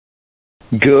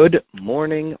Good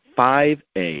morning, 5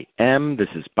 a.m. This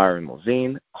is Byron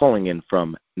Lazine calling in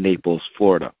from Naples,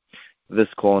 Florida. This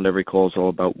call and every call is all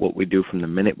about what we do from the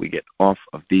minute we get off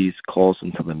of these calls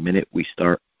until the minute we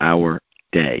start our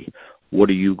day. What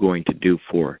are you going to do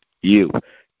for you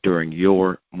during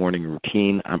your morning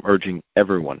routine? I'm urging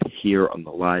everyone here on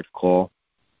the live call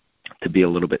to be a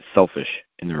little bit selfish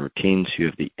in their routines. You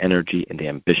have the energy and the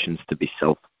ambitions to be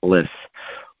selfless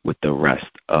with the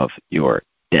rest of your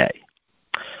day.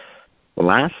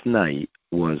 Last night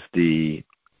was the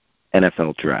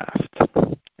NFL draft,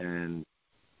 and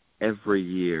every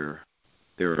year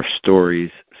there are stories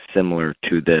similar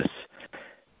to this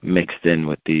mixed in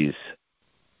with these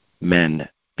men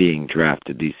being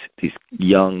drafted, these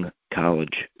young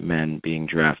college men being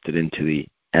drafted into the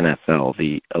NFL,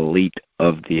 the elite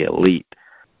of the elite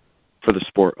for the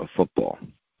sport of football.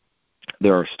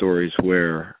 There are stories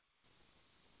where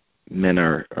men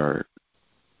are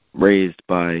raised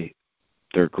by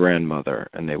their grandmother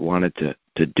and they wanted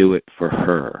to do it for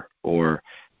her, or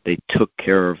they took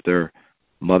care of their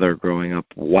mother growing up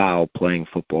while playing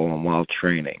football and while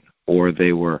training, or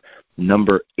they were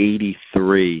number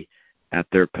 83 at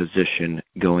their position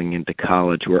going into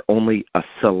college, where only a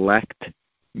select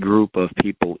group of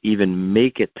people even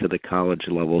make it to the college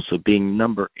level. So being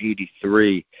number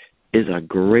 83 is a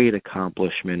great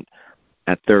accomplishment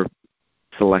at their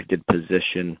selected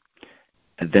position.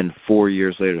 And then 4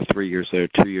 years later, 3 years later,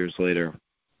 2 years later,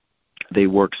 they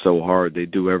work so hard, they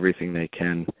do everything they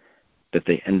can, that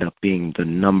they end up being the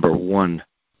number one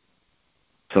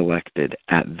selected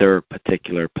at their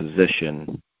particular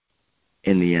position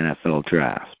in the NFL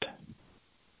draft,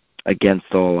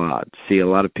 against all odds. See, a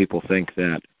lot of people think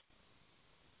that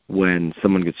when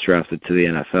someone gets drafted to the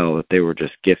NFL that they were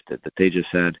just gifted, that they just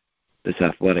had this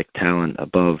athletic talent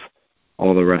above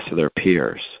all the rest of their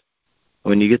peers.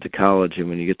 When you get to college and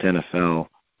when you get to NFL,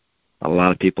 a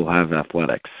lot of people have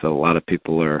athletics. So a lot of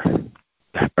people are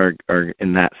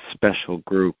in that special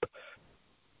group,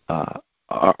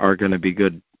 are going to be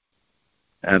good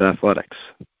at athletics.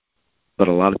 But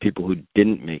a lot of people who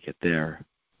didn't make it there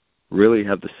really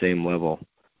have the same level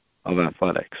of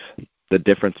athletics. The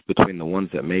difference between the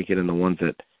ones that make it and the ones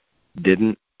that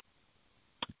didn't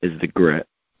is the grit.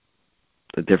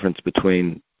 The difference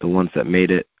between the ones that made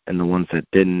it and the ones that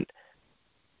didn't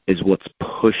is what's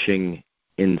pushing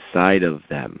inside of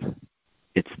them.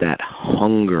 It's that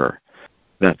hunger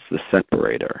that's the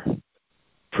separator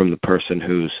from the person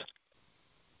who's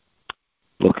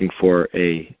looking for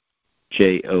a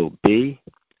job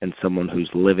and someone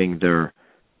who's living their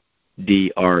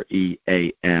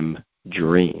dream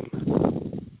dream.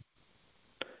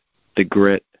 The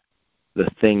grit,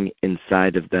 the thing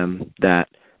inside of them that,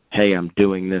 hey, I'm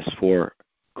doing this for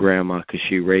grandma because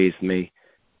she raised me.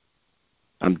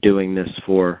 I'm doing this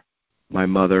for my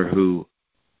mother who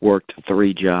worked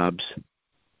 3 jobs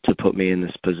to put me in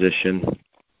this position.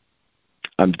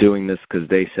 I'm doing this because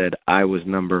they said I was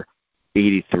number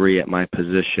 83 at my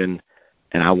position,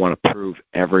 and I want to prove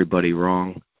everybody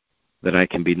wrong that I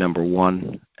can be number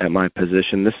 1 at my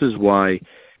position. This is why,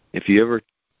 if you ever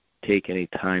take any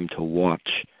time to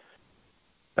watch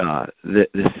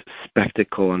this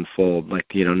spectacle unfold, like,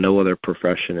 no other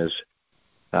profession is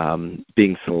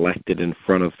being selected in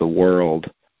front of the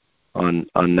world on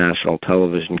national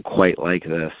television quite like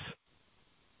this.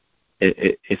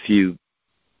 If you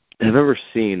have ever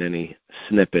seen any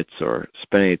snippets or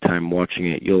spent any time watching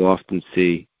it, you'll often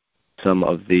see some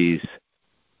of these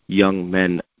young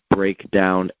men break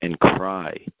down and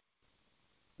cry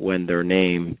when their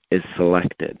name is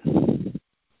selected.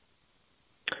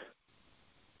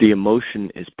 The emotion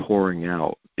is pouring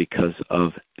out because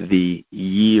of the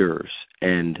years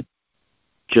and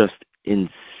just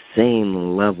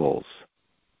insane levels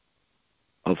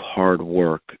of hard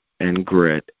work and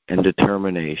grit and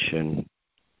determination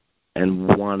and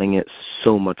wanting it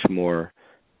so much more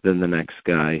than the next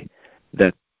guy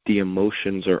that the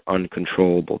emotions are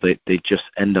uncontrollable. They just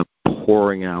end up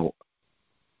pouring out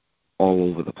all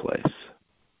over the place.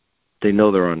 They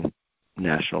know they're on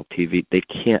national TV. They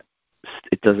can't.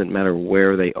 It doesn't matter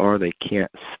where they are. They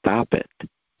can't stop it.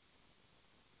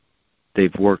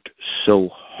 They've worked so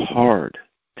hard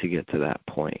to get to that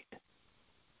point.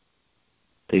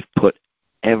 They've put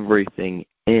everything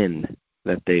in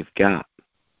that they've got.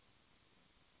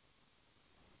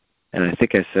 And I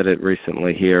think I said it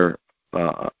recently here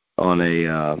on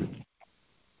a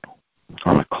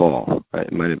call.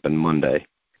 It might have been Monday.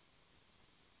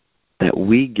 That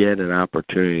we get an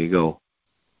opportunity to go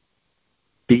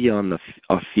be on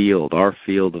a field, our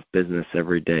field of business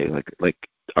every day. Like,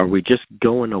 are we just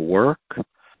going to work,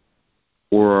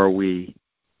 or are we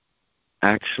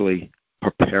actually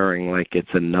preparing like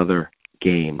it's another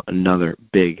game, another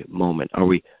big moment? Are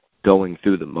we going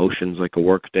through the motions like a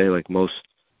work day like most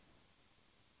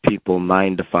people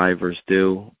 9-to-5ers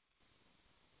do?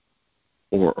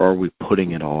 Or are we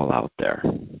putting it all out there?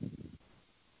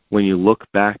 When you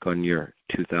look back on your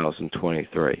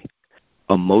 2023,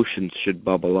 emotions should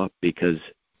bubble up because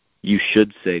you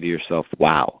should say to yourself,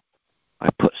 wow, I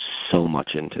put so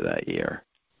much into that year.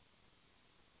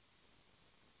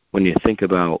 When you think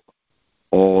about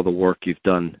all the work you've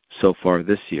done so far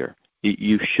this year,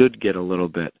 you should get a little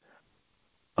bit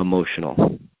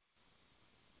emotional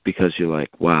because you're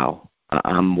like, wow,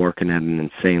 I'm working at an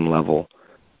insane level,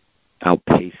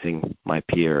 outpacing my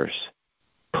peers,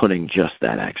 putting just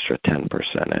that extra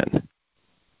 10% in.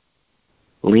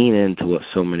 Lean into what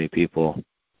so many people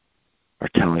are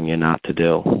telling you not to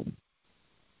do.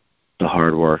 The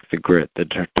hard work, the grit, the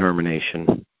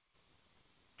determination.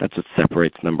 That's what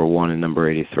separates number 1 and number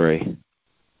 83.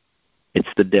 It's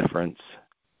the difference.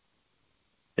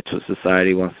 It's what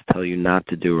society wants to tell you not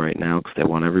to do right now because they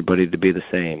want everybody to be the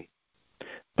same.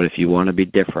 But if you want to be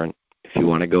different, if you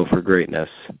want to go for greatness,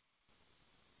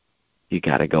 you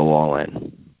got to go all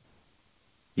in.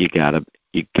 You got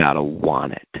to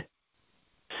want it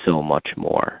so much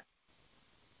more.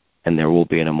 And there will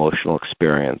be an emotional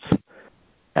experience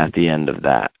at the end of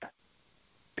that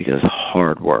because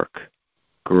hard work,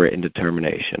 grit, and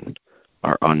determination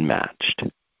are unmatched.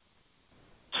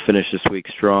 Let's finish this week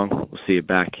strong. We'll see you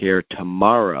back here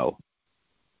tomorrow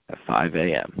at 5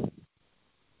 a.m.